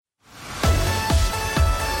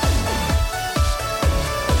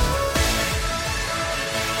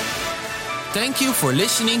Thank you for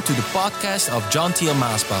listening to the podcast of John Thiel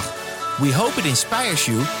Maasbach. We hope it inspires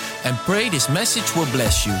you and pray this message will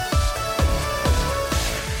bless you.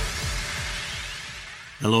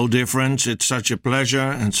 Hello, dear friends. It's such a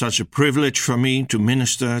pleasure and such a privilege for me to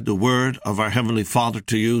minister the word of our Heavenly Father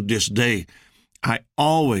to you this day. I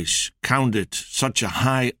always count it such a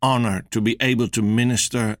high honor to be able to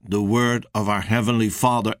minister the word of our Heavenly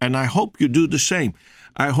Father, and I hope you do the same.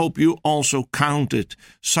 I hope you also count it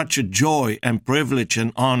such a joy and privilege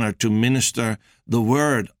and honor to minister the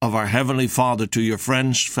word of our Heavenly Father to your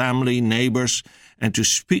friends, family, neighbors, and to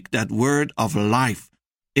speak that word of life.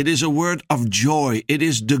 It is a word of joy. It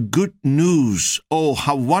is the good news. Oh,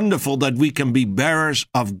 how wonderful that we can be bearers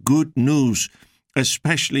of good news,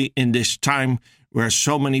 especially in this time where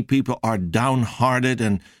so many people are downhearted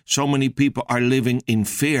and so many people are living in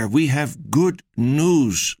fear. We have good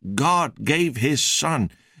news. God gave His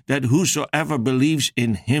Son, that whosoever believes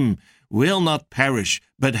in Him will not perish,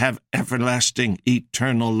 but have everlasting,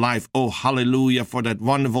 eternal life. Oh, hallelujah for that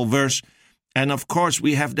wonderful verse. And of course,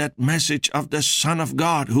 we have that message of the Son of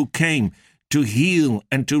God who came to heal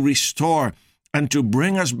and to restore and to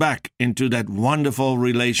bring us back into that wonderful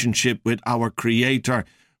relationship with our Creator,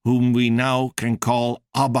 whom we now can call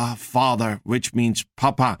Abba, Father, which means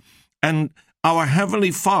Papa. And our Heavenly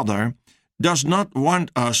Father does not want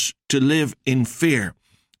us to live in fear.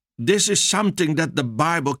 This is something that the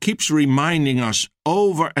Bible keeps reminding us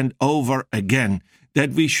over and over again,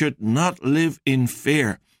 that we should not live in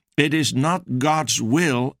fear. It is not God's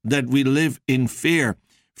will that we live in fear.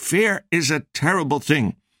 Fear is a terrible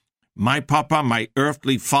thing. My Papa, my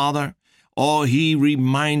earthly father, oh, he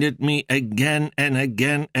reminded me again and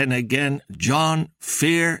again and again, John,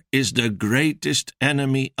 fear is the greatest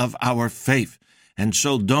enemy of our faith. And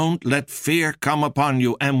so don't let fear come upon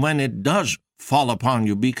you. And when it does fall upon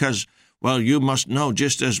you, because, well, you must know,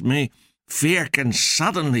 just as me, fear can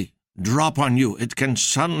suddenly drop on you. It can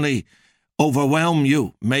suddenly overwhelm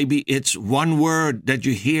you. Maybe it's one word that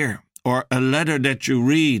you hear, or a letter that you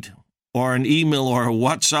read, or an email or a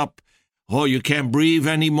WhatsApp. Oh, you can't breathe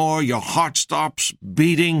anymore. Your heart stops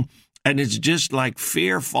beating. And it's just like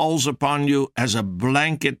fear falls upon you as a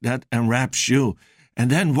blanket that enwraps you. And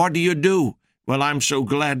then what do? Well, I'm so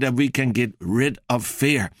glad that we can get rid of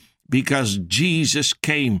fear, because Jesus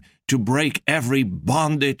came to break every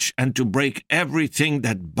bondage and to break everything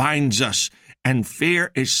that binds us. And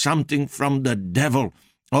fear is something from the devil.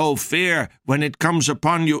 Oh, fear, when it comes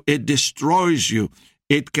upon you, it destroys you.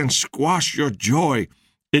 It can squash your joy.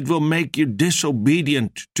 It will make you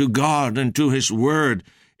disobedient to God and to His Word.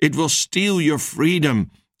 It will steal your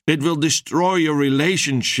freedom. It will destroy your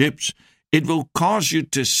relationships. It will cause you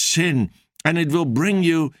to sin, and it will bring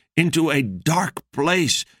you into a dark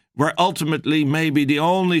place where ultimately maybe the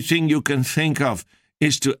only thing you can think of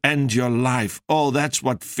is to end your life. Oh, that's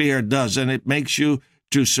what fear does, and it makes you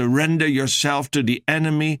to surrender yourself to the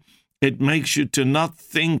enemy. It makes you to not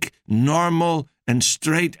think normal and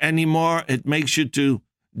straight anymore. It makes you to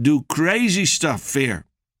do crazy stuff, fear.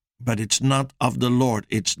 But it's not of the Lord.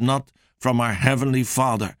 It's not from our Heavenly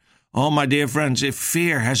Father. Oh, my dear friends, if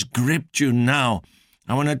fear has gripped you now,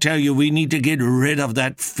 I want to tell you we need to get rid of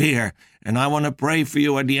that fear. And I want to pray for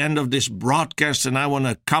you at the end of this broadcast, and I want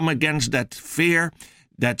to come against that fear,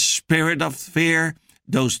 that spirit of fear,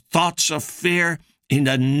 those thoughts of fear. In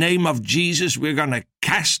the name of Jesus, we're going to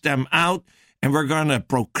cast them out, and we're going to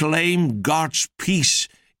proclaim God's peace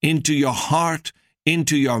into your heart,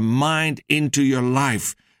 into your mind, into your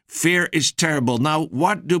life. Fear is terrible. Now,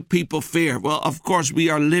 what do people fear? Well, of course, we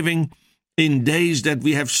are living in days that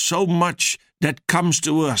we have so much that comes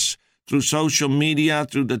to us through social media,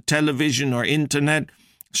 through the television or internet.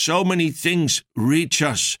 So many things reach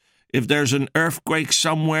us. If there's an earthquake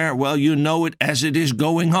somewhere, well, you know it as it is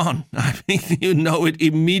going on. I mean, you know it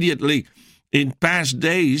immediately. In past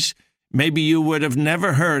days, maybe you would have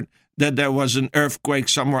never heard that there was an earthquake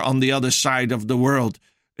somewhere on the other side of the world.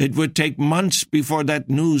 It would take months before that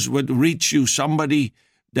news would reach you. Somebody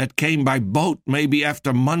that came by boat, maybe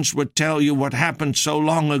after months, would tell you what happened so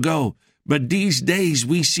long ago. But these days,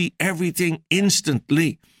 we see everything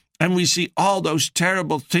instantly. And we see all those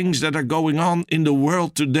terrible things that are going on in the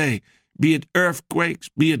world today, be it earthquakes,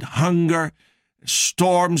 be it hunger,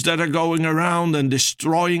 storms that are going around and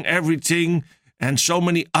destroying everything, and so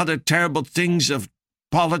many other terrible things of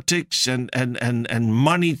politics and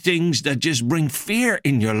money things that just bring fear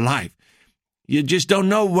in your life. You just don't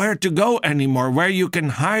know where to go anymore, where you can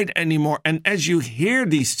hide anymore. And as you hear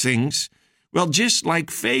these things, well, just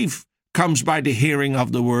like faith comes by the hearing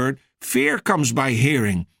of the word, fear comes by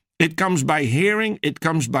hearing. It comes by hearing, it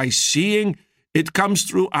comes by seeing, it comes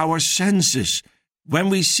through our senses. when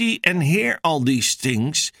we see and hear all these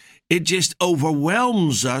things, it just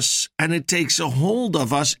overwhelms us and it takes a hold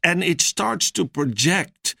of us and it starts to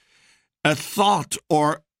project a thought,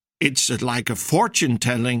 or it's like a fortune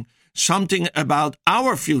telling, something about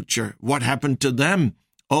our future, what happened to them.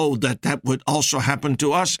 Oh, that would also happen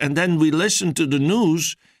to us. And then we listen to the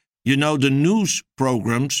news. You know, the news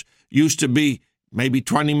programs used to be maybe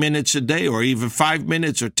 20 minutes a day or even 5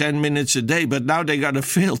 minutes or 10 minutes a day, but now they got to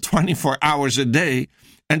fill 24 hours a day.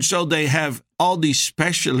 And so they have all these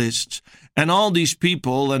specialists and all these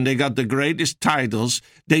people, and they got the greatest titles.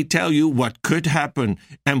 They tell you what could happen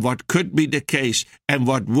and what could be the case and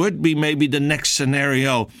what would be maybe the next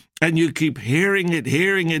scenario. And you keep hearing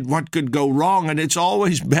it, what could go wrong. And it's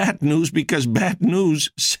always bad news, because bad news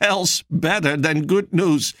sells better than good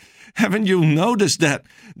news. Haven't you noticed that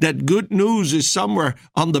good news is somewhere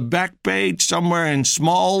on the back page, somewhere in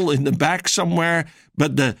small in the back somewhere,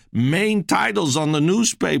 but the main titles on the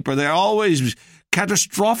newspaper, they're always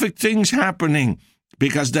catastrophic things happening,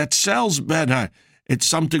 because that sells better. It's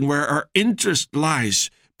something where our interest lies.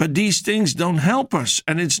 But these things don't help us,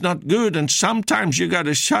 and it's not good. And sometimes you got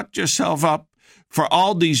to shut yourself up for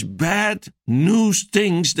all these bad news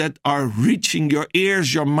things that are reaching your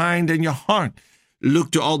ears, your mind, and your heart.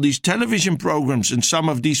 Look to all these television programs and some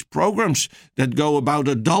of these programs that go about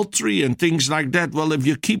adultery and things like that. Well, if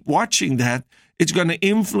you keep watching that, it's going to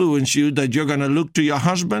influence you that you're going to look to your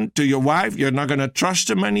husband, to your wife. You're not going to trust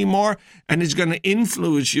him anymore, and it's going to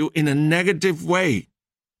influence you in a negative way.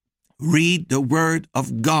 Read the Word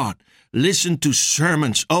of God. Listen to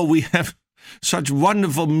sermons. Oh, we have such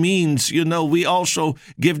wonderful means. You know, we also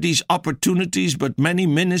give these opportunities, but many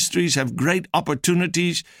ministries have great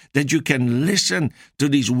opportunities that you can listen to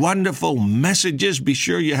these wonderful messages. Be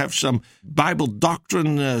sure you have some Bible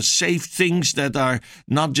doctrine, safe things that are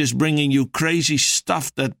not just bringing you crazy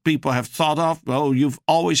stuff that people have thought of. Oh, you've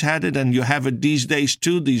always had it, and you have it these days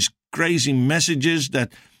too, these crazy messages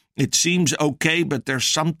that it seems okay, but there's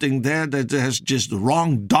something there that has just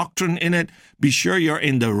wrong doctrine in it. Be sure you're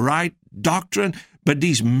in the right doctrine, but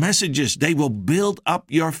these messages, they will build up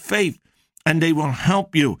your faith and they will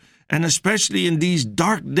help you. And especially in these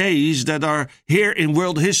dark days that are here in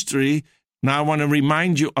world history, now I want to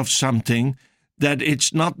remind you of something, that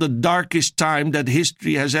it's not the darkest time that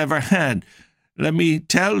history has ever had. Let me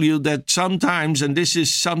tell you that sometimes, and this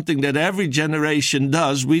is something that every generation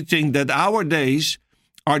does, we think that our days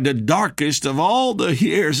are the darkest of all the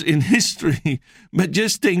years in history. But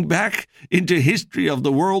just think back into history of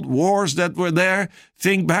the world wars that were there.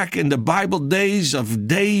 Think back in the Bible days of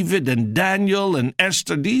David and Daniel and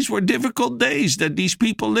Esther. These were difficult days that these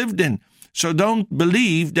people lived in. So don't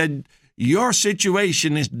believe that your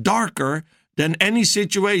situation is darker than any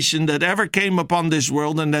situation that ever came upon this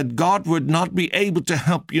world, and that God would not be able to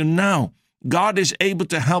help you now. God is able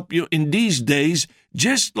to help you in these days,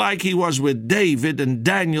 just like he was with David and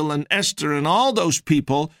Daniel and Esther and all those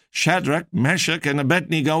people, Shadrach, Meshach, and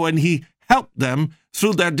Abednego, and he helped them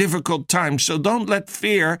through their difficult times. So don't let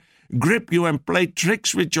fear grip you and play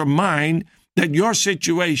tricks with your mind that your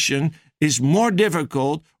situation is more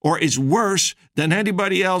difficult or is worse than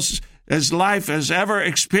anybody else's life has ever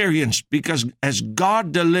experienced, because as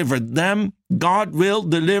God delivered them, God will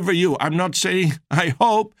deliver you. I'm not saying I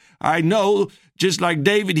hope, I know, just like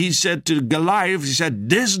David, he said to Goliath, he said,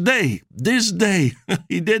 this day.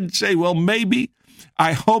 He didn't say, well, maybe,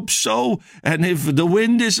 I hope so, and if the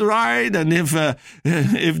wind is right, and if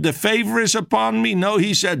the favor is upon me. No,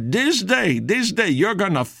 he said, this day, you're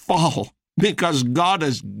going to fall, because God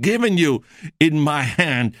has given you in my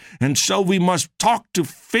hand. And so we must talk to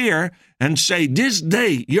fear and say, this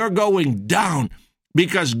day you're going down,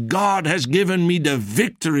 because God has given me the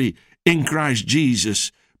victory in Christ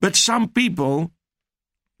Jesus. But some people,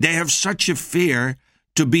 they have such a fear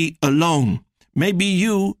to be alone. Maybe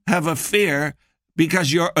you have a fear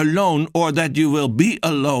because you're alone, or that you will be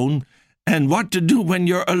alone, and what to do when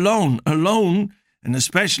you're alone. Alone, and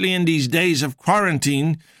especially in these days of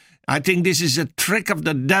quarantine, I think this is a trick of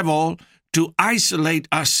the devil to isolate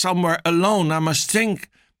us somewhere alone. I must think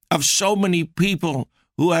of so many people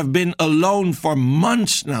who have been alone for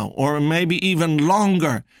months now, or maybe even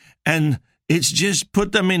longer, and it's just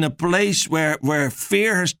put them in a place where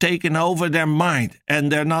fear has taken over their mind,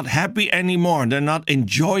 and they're not happy anymore. They're not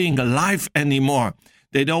enjoying life anymore.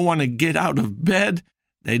 They don't want to get out of bed.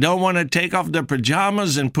 They don't want to take off their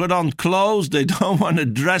pajamas and put on clothes. They don't want to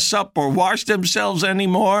dress up or wash themselves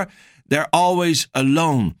anymore. They're always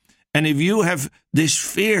alone. And if you have this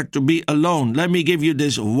fear to be alone, let me give you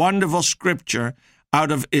this wonderful scripture out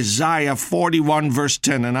of Isaiah 41, verse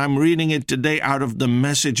 10, and I'm reading it today out of the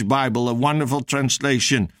Message Bible, a wonderful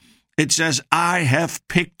translation. It says, I have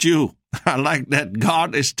picked you. I like that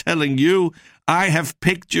God is telling you, I have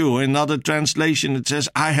picked you. In other translation, it says,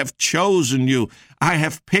 I have chosen you. I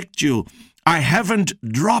have picked you. I haven't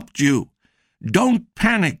dropped you. Don't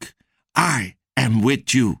panic. I am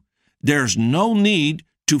with you. There's no need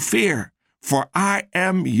to fear, for I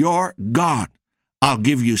am your God. I'll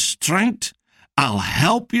give you strength. I'll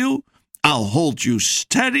help you. I'll hold you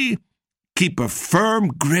steady. Keep a firm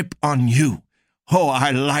grip on you. Oh,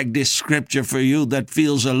 I like this scripture for you that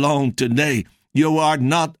feels alone today. You are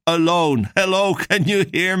not alone. Hello, can you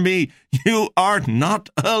hear me? You are not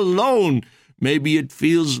alone. Maybe it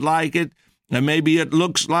feels like it, and maybe it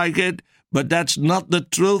looks like it, but that's not the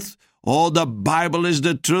truth. Oh, the Bible is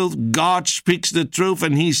the truth. God speaks the truth,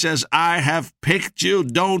 and he says, I have picked you.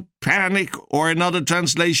 Don't panic, or another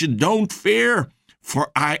translation, don't fear,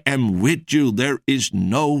 for I am with you. There is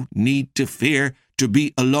no need to fear, to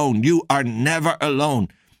be alone. You are never alone.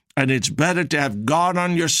 And it's better to have God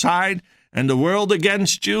on your side and the world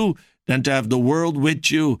against you than to have the world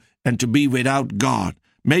with you and to be without God.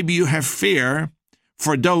 Maybe you have fear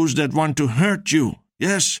for those that want to hurt you.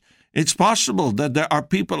 Yes, it's possible that there are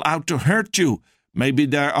people out to hurt you. Maybe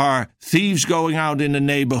there are thieves going out in the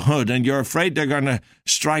neighborhood and you're afraid they're going to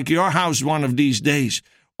strike your house one of these days.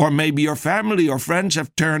 Or maybe your family or friends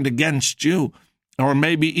have turned against you. Or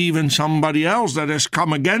maybe even somebody else that has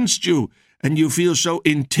come against you and you feel so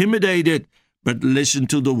intimidated. But listen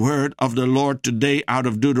to the word of the Lord today out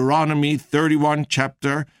of Deuteronomy 31,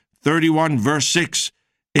 chapter 31, verse 6.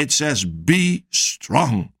 It says, be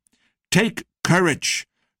strong. Take courage.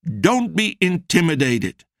 Don't be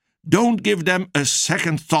intimidated. Don't give them a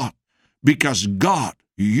second thought, because God,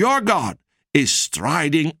 your God, is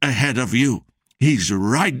striding ahead of you. He's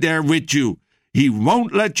right there with you. He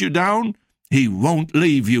won't let you down. He won't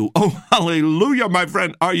leave you. Oh, hallelujah, my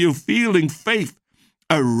friend. Are you feeling faith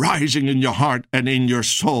arising in your heart and in your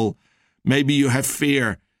soul? Maybe you have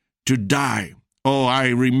fear to die. Oh, I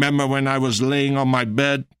remember when I was laying on my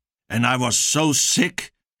bed and I was so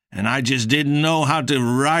sick and I just didn't know how to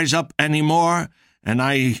rise up anymore. And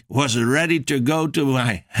I was ready to go to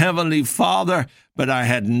my Heavenly Father, but I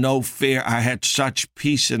had no fear. I had such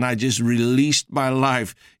peace, and I just released my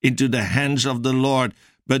life into the hands of the Lord.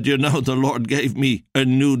 But you know, the Lord gave me a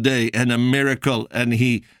new day and a miracle, and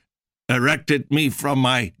He erected me from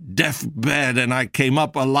my deathbed, and I came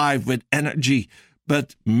up alive with energy.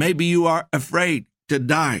 But maybe you are afraid to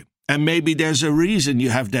die, and maybe there's a reason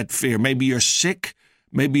you have that fear. Maybe you're sick.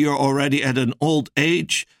 Maybe you're already at an old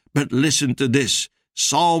age. But listen to this.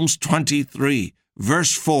 Psalms 23,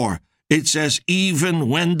 verse 4. It says, even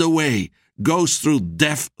when the way goes through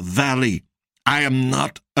Death Valley, I am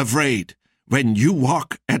not afraid. When you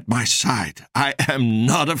walk at my side, I am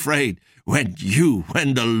not afraid. When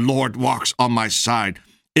the Lord walks on my side.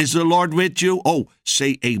 Is the Lord with you? Oh,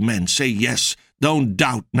 say amen. Say yes. Don't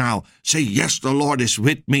doubt now. Say yes, the Lord is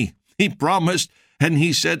with me. He promised, and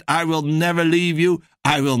He said, I will never leave you.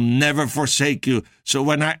 I will never forsake you. So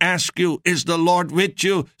when I ask you, is the Lord with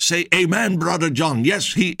you? Say amen, Brother John.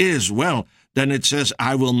 Yes, He is. Well, then it says,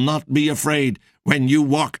 I will not be afraid when you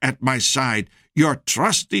walk at my side. Your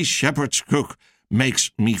trusty shepherd's crook makes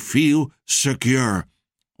me feel secure.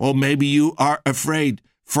 Or maybe you are afraid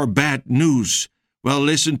for bad news. Well,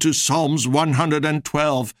 listen to Psalms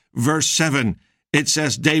 112, verse 7. It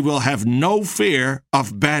says, they will have no fear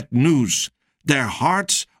of bad news. Their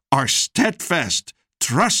hearts are steadfast,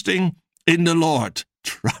 trusting in the Lord.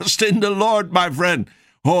 Trust in the Lord, my friend.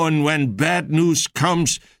 Oh, and when bad news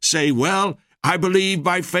comes, say, well, I believe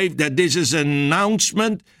by faith that this is an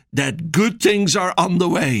announcement that good things are on the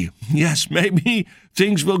way. Yes, maybe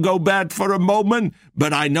things will go bad for a moment,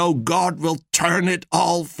 but I know God will turn it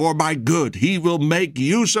all for my good. He will make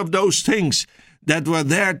use of those things that were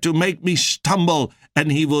there to make me stumble,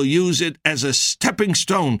 and He will use it as a stepping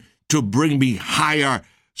stone to bring me higher.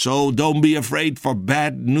 So don't be afraid for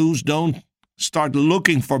bad news. Don't start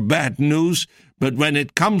looking for bad news. But when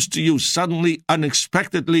it comes to you suddenly,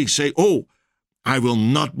 unexpectedly, say, oh, I will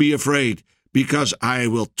not be afraid, because I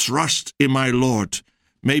will trust in my Lord.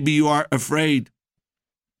 Maybe you are afraid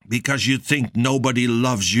because you think nobody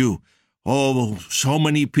loves you. Oh, so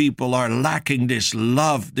many people are lacking this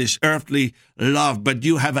love, this earthly love, but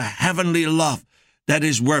you have a heavenly love that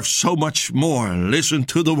is worth so much more. Listen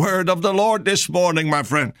to the word of the Lord this morning, my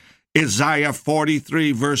friend. Isaiah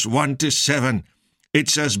 43, verse 1 to 7. It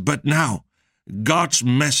says, but now, God's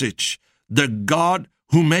message, the God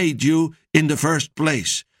who made you in the first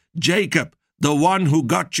place, Jacob, the one who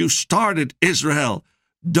got you started, Israel,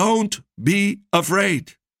 don't be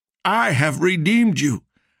afraid. I have redeemed you.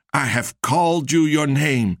 I have called you your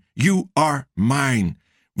name. You are mine.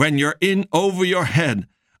 When you're in over your head,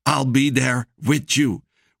 I'll be there with you.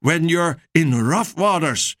 When you're in rough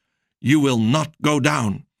waters, you will not go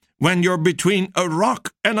down. When you're between a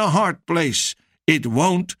rock and a hard place, it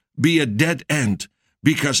won't be a dead end,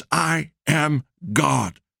 because I am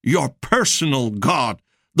God, your personal God,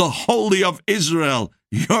 the Holy of Israel,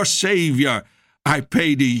 your Savior. I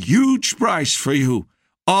paid a huge price for you,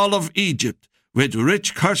 all of Egypt, with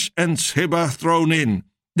rich Cush and Seba thrown in.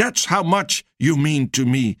 That's how much you mean to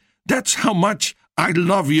me. That's how much I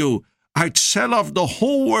love you. I'd sell off the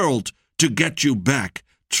whole world to get you back.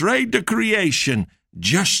 Trade the creation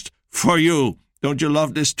just for you. Don't you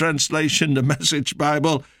love this translation, the Message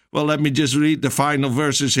Bible? Well, let me just read the final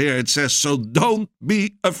verses here. It says, so don't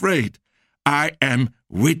be afraid. I am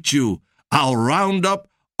with you. I'll round up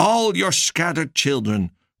all your scattered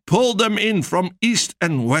children, pull them in from east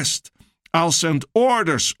and west. I'll send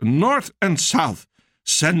orders north and south.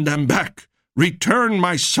 Send them back. Return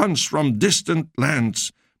my sons from distant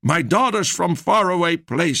lands, my daughters from faraway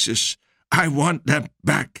places. I want them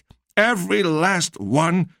back. Every last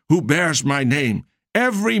one who bears my name.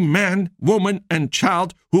 Every man, woman, and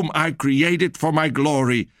child whom I created for my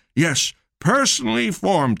glory. Yes, personally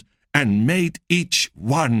formed and made each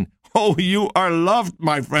one. Oh, you are loved,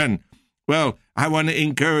 my friend. Well, I want to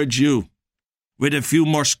encourage you with a few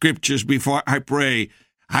more scriptures before I pray.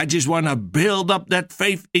 I just want to build up that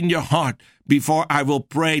faith in your heart before I will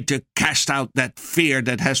pray to cast out that fear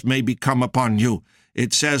that has maybe come upon you.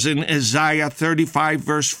 It says in Isaiah 35,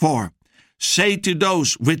 verse 4, say to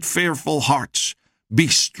those with fearful hearts, be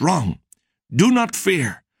strong. Do not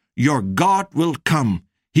fear. Your God will come.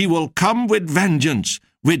 He will come with vengeance,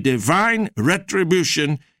 with divine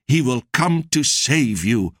retribution. He will come to save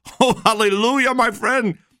you. Oh, hallelujah, my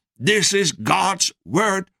friend. This is God's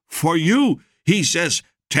word for you. He says,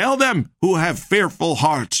 tell them who have fearful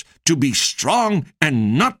hearts to be strong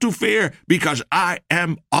and not to fear, because I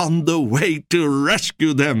am on the way to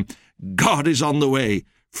rescue them. God is on the way.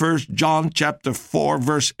 1 John chapter 4,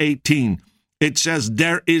 verse 18. It says,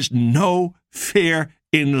 there is no fear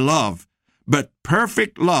in love, but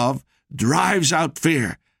perfect love drives out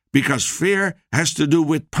fear, because fear has to do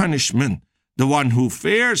with punishment. The one who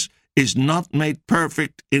fears is not made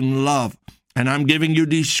perfect in love. And I'm giving you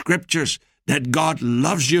these scriptures that God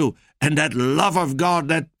loves you, and that love of God,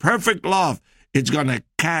 that perfect love, it's going to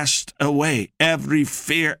cast away every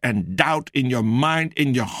fear and doubt in your mind,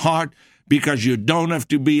 in your heart, because you don't have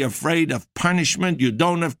to be afraid of punishment. You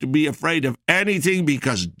don't have to be afraid of anything,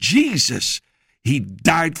 because Jesus, he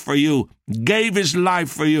died for you, gave his life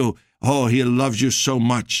for you. Oh, he loves you so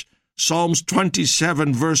much. Psalms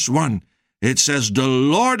 27, verse 1, it says, the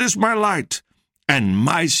Lord is my light and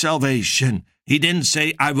my salvation. He didn't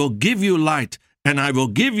say, I will give you light and I will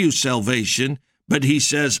give you salvation, but he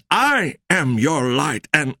says, I am your light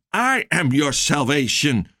and I am your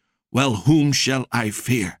salvation. Well, whom shall I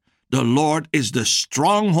fear? The Lord is the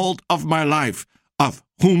stronghold of my life. Of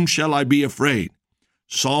whom shall I be afraid?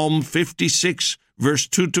 Psalm 56, verse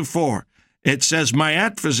 2-4. It says, my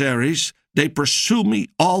adversaries, they pursue me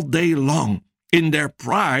all day long. In their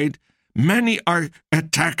pride, many are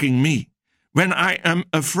attacking me. When I am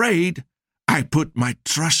afraid, I put my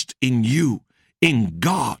trust in you, in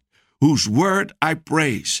God, whose word I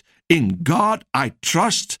praise. In God I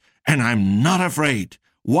trust, and I'm not afraid.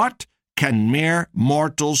 What can mere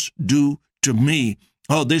mortals do to me?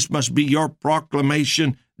 Oh, this must be your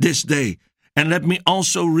proclamation this day. And let me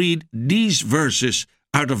also read these verses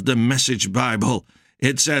out of the Message Bible.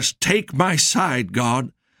 It says, take my side,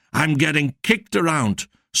 God. I'm getting kicked around,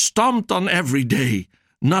 stomped on every day.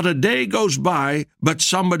 Not a day goes by, but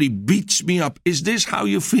somebody beats me up. Is this how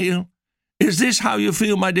you feel? Is this how you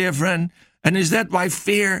feel, my dear friend? And is that why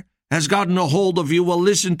fear has gotten a hold of you? Well,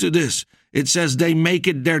 listen to this. It says they make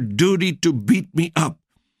it their duty to beat me up.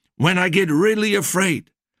 When I get really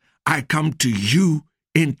afraid, I come to you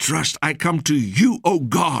in trust. I come to you, oh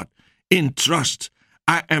God, in trust.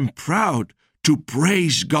 I am proud to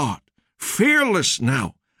praise God. Fearless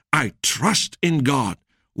now, I trust in God.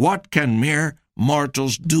 What can mere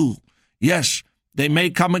mortals do? Yes, they may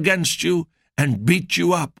come against you and beat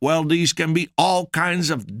you up. Well, these can be all kinds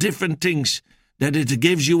of different things, that it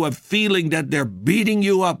gives you a feeling that they're beating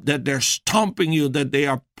you up, that they're stomping you, that they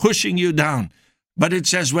are pushing you down. But it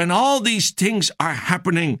says, when all these things are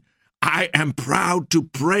happening, I am proud to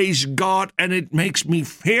praise God, and it makes me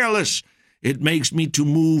fearless. It makes me to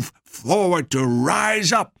move forward, to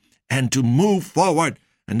rise up and to move forward.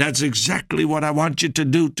 And that's exactly what I want you to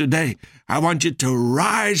do today. I want you to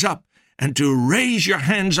rise up and to raise your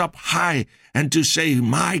hands up high and to say,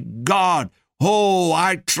 my God, oh,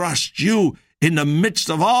 I trust you in the midst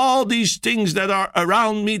of all these things that are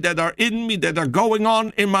around me, that are in me, that are going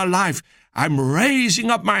on in my life, I'm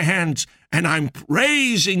raising up my hands and I'm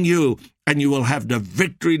praising you, and you will have the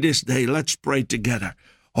victory this day. Let's pray together.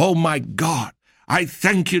 Oh my God, I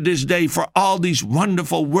thank you this day for all these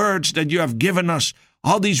wonderful words that you have given us,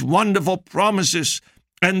 all these wonderful promises,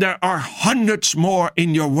 and there are hundreds more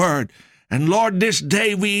in your word. And Lord, this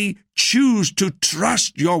day we choose to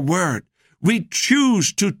trust your word. We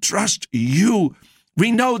choose to trust you.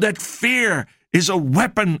 We know that fear is a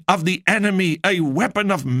weapon of the enemy, a weapon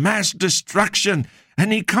of mass destruction.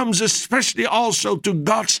 And he comes especially also to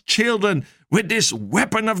God's children with this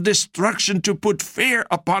weapon of destruction to put fear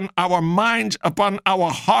upon our minds, upon our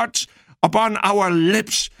hearts, upon our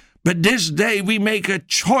lips. But this day we make a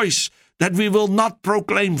choice that we will not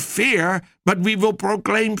proclaim fear, but we will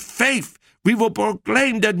proclaim faith. We will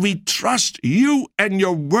proclaim that we trust you and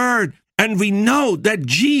your word. And we know that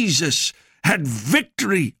Jesus had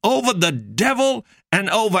victory over the devil and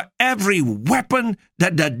over every weapon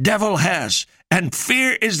that the devil has. And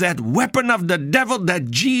fear is that weapon of the devil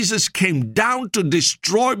that Jesus came down to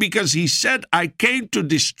destroy, because he said, I came to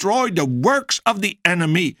destroy the works of the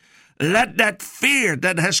enemy. Let that fear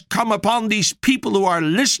that has come upon these people who are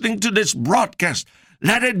listening to this broadcast,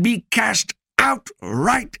 let it be cast out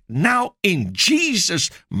right now in Jesus'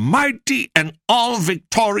 mighty and all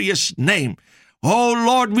victorious name. Oh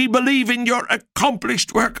Lord, we believe in your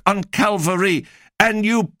accomplished work on Calvary, and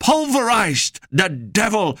you pulverized the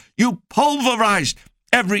devil. You pulverized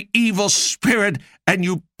every evil spirit, and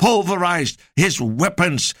you pulverized his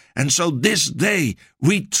weapons. And so this day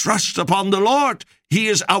we trust upon the Lord. He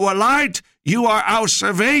is our light. You are our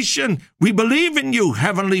salvation. We believe in you,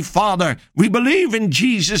 Heavenly Father. We believe in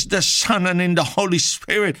Jesus the Son and in the Holy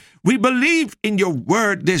Spirit. We believe in your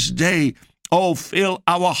word this day. Oh, fill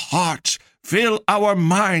our hearts, fill our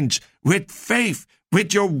minds with faith,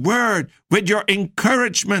 with your word, with your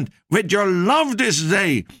encouragement, with your love this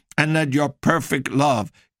day, and let your perfect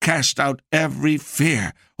love cast out every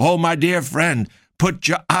fear. Oh, my dear friend, put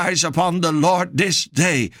your eyes upon the Lord this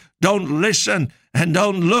day. Don't listen and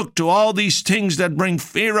don't look to all these things that bring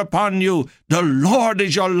fear upon you. The Lord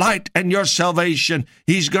is your light and your salvation.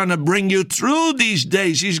 He's going to bring you through these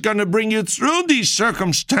days. He's going to bring you through these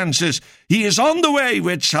circumstances. He is on the way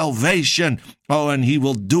with salvation. Oh, and he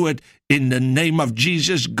will do it in the name of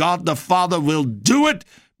Jesus. God the Father will do it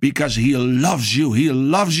because he loves you. He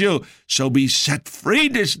loves you. So be set free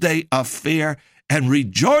this day of fear and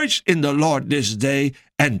rejoice in the Lord this day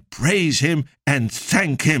and praise him and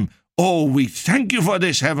thank him. Oh, we thank you for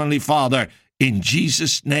this, Heavenly Father. In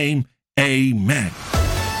Jesus' name, amen.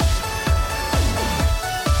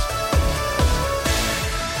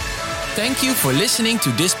 Thank you for listening to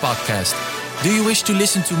this podcast. Do you wish to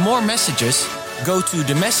listen to more messages? Go to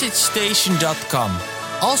themessagestation.com.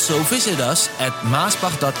 Also visit us at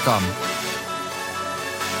maasbach.com.